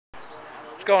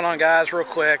What's going on, guys? Real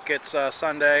quick, it's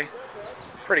Sunday.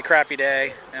 Pretty crappy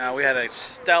day. We had a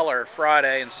stellar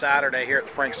Friday and Saturday here at the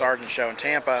Frank Sargent Show in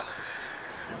Tampa.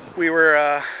 We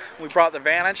brought the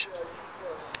Vantage.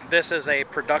 This is a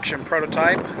production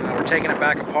prototype. We're taking it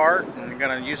back apart and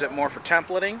going to use it more for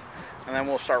templating, and then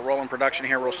we'll start rolling production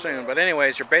here real soon. But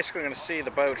anyways, you're basically going to see the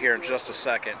boat here in just a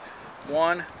second.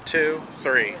 1, 2,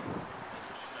 3.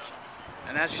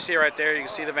 And as you see right there, you can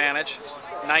see the Vantage. It's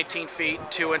 19 feet,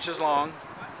 2 inches long.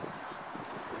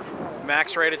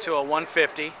 Max rated to a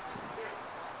 150.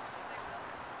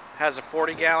 Has a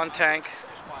 40-gallon tank,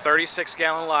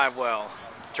 36-gallon live well.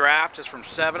 Draft is from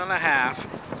 7.5 to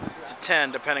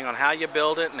 10, depending on how you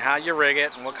build it and how you rig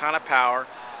it and what kind of power,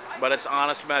 but it's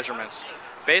honest measurements.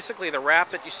 Basically, the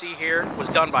wrap that you see here was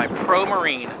done by Pro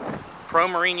Marine,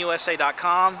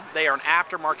 ProMarineUSA.com. They are an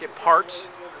aftermarket parts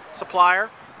supplier.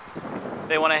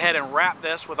 They went ahead and wrapped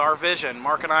this with our vision.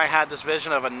 Mark and I had this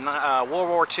vision of a World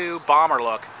War II bomber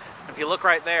look. If you look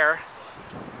right there,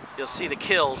 you'll see the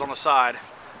kills on the side.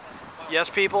 Yes,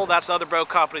 people, that's other boat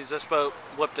companies. This boat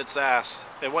whipped its ass.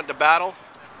 They went to battle,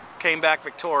 came back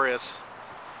victorious.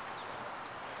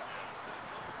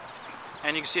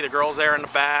 And you can see the girls there in the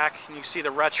back. And you can see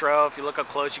the retro. If you look up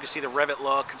close, you can see the rivet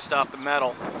look and stuff, the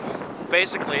metal.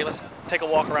 Basically, let's take a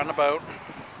walk around the boat.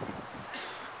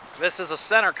 This is a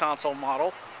center console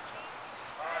model.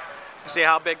 You see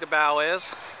how big the bow is?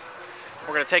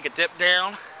 We're going to take a dip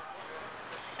down,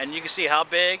 and you can see how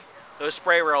big those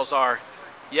spray rails are.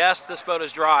 Yes, this boat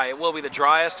is dry. It will be the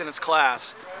driest in its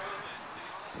class.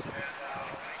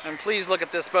 And please look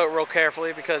at this boat real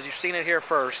carefully because you've seen it here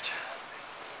first.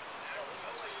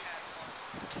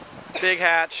 Big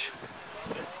hatch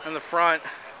in the front.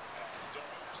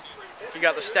 You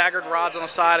got the staggered rods on the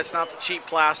side. It's not the cheap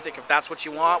plastic. If that's what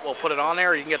you want, we'll put it on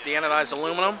there. You can get the anodized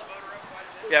aluminum.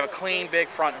 You have a clean, big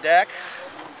front deck.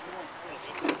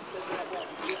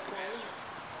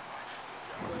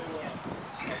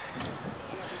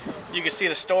 You can see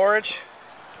the storage.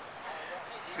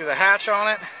 See the hatch on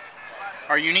it.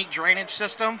 Our unique drainage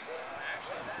system.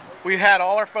 We've had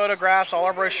all our photographs, all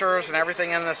our brochures, and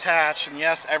everything in this hatch. And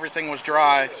yes, everything was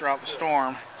dry throughout the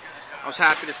storm. I was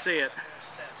happy to see it.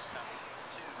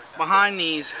 Behind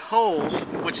these holes,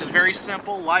 which is very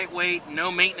simple, lightweight,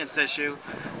 no maintenance issue.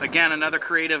 Again, another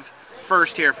creative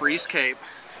first here for East Cape.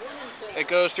 It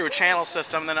goes through a channel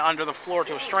system, then under the floor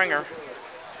to a stringer.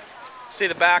 See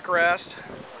the backrest,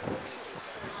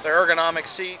 the ergonomic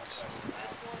seats.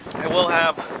 It will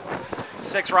have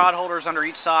 6 rod holders under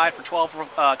each side for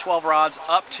 12 rods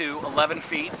up to 11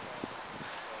 feet.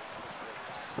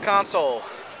 Console.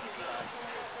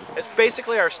 It's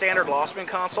basically our standard Lossman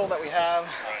console that we have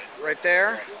right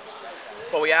there,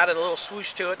 but we added a little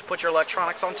swoosh to it to put your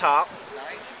electronics on top.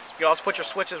 You can also put your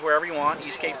switches wherever you want,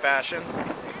 East Cape fashion.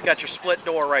 You got your split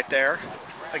door right there.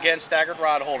 Again, staggered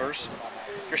rod holders.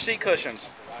 Your seat cushions.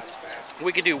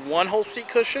 We could do one whole seat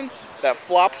cushion that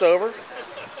flops over,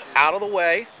 out of the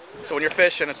way, so when you're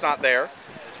fishing, it's not there.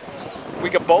 We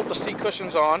could bolt the seat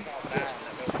cushions on.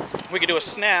 We could do a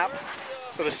snap,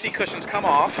 so the seat cushions come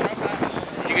off.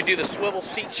 You could do the swivel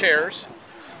seat chairs,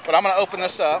 but I'm going to open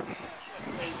this up.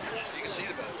 You can see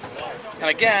the boat. And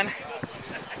again,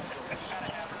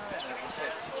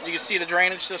 you can see the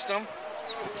drainage system.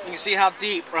 You can see how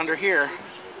deep under here,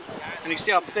 and you can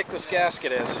see how thick this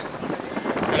gasket is.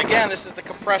 And again, this is the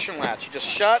compression latch. You just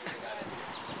shut,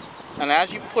 and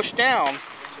as you push down,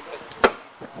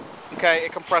 okay,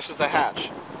 it compresses the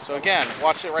hatch. So again,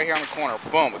 watch it right here on the corner.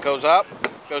 Boom, it goes up,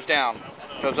 goes down,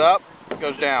 goes up,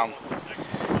 goes down.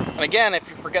 And again, if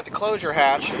you forget to close your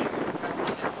hatch,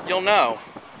 you'll know.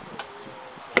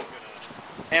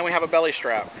 And we have a belly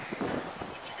strap.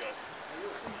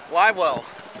 Live well.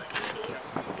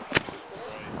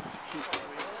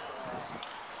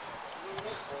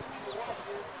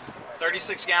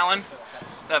 $36-gallon.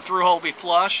 That through hole will be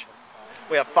flush.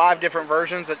 We have 5 different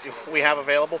versions that we have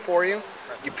available for you.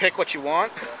 You pick what you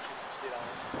want.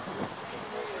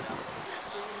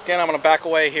 Again, I'm going to back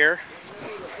away here.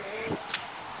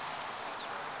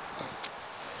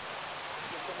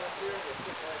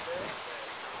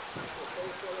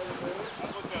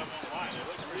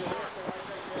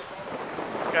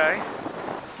 Okay.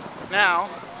 Now,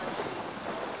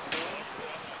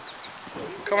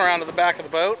 come around to the back of the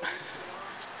boat.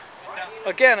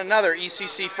 Again, another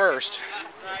ECC first.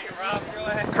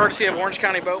 Courtesy of Orange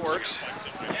County Boat Works.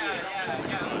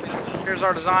 Here's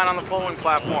our design on the polling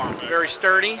platform. Very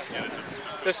sturdy.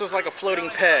 This is like a floating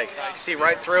peg. You can see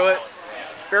right through it.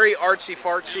 Very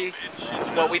artsy-fartsy.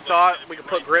 What we thought, we could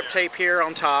put grip tape here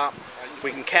on top.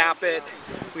 We can cap it.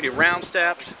 We do round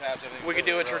steps. We could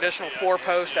do a traditional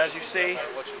 4-post, as you see.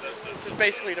 Just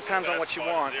basically depends on what you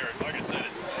want. Like I said,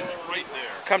 it's right there.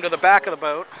 Come to the back of the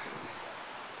boat.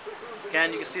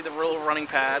 Again, you can see the real running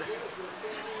pad.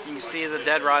 You can see the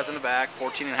dead rise in the back,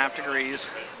 14.5 degrees.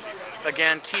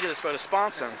 Again, key to this boat is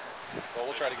sponson. Well,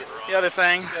 we'll try to get The other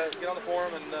thing, get on the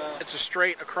forum and it's a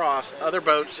straight across. Other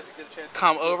boats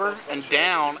come over and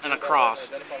down and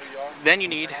across. Then you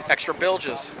need extra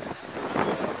bilges.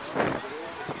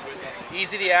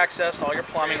 Easy to access, all your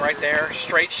plumbing right there.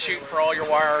 Straight chute for all your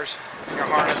wires and your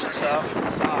harness and stuff.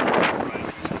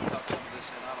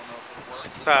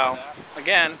 So,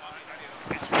 again,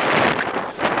 you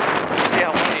see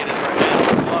how windy it is right now.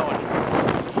 It's blowing.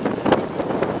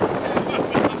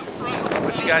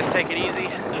 But you guys take it easy.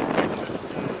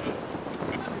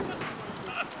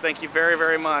 Thank you very,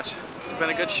 very much. It's been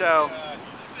a good show.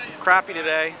 Crappy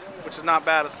today, which is not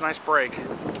bad. It's a nice break.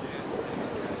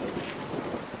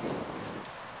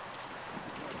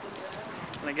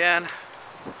 And again,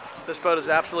 this boat is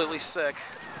absolutely sick.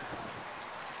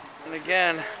 And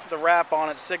again, the wrap on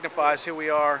it signifies who we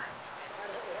are.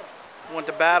 Went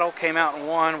to battle, came out and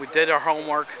won. We did our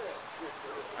homework.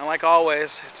 And like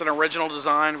always, it's an original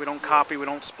design. We don't copy, we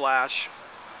don't splash.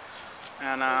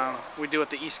 And we do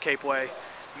it the East Cape way.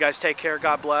 You guys take care,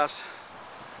 God bless.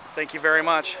 Thank you very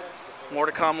much. More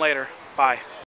to come later. Bye.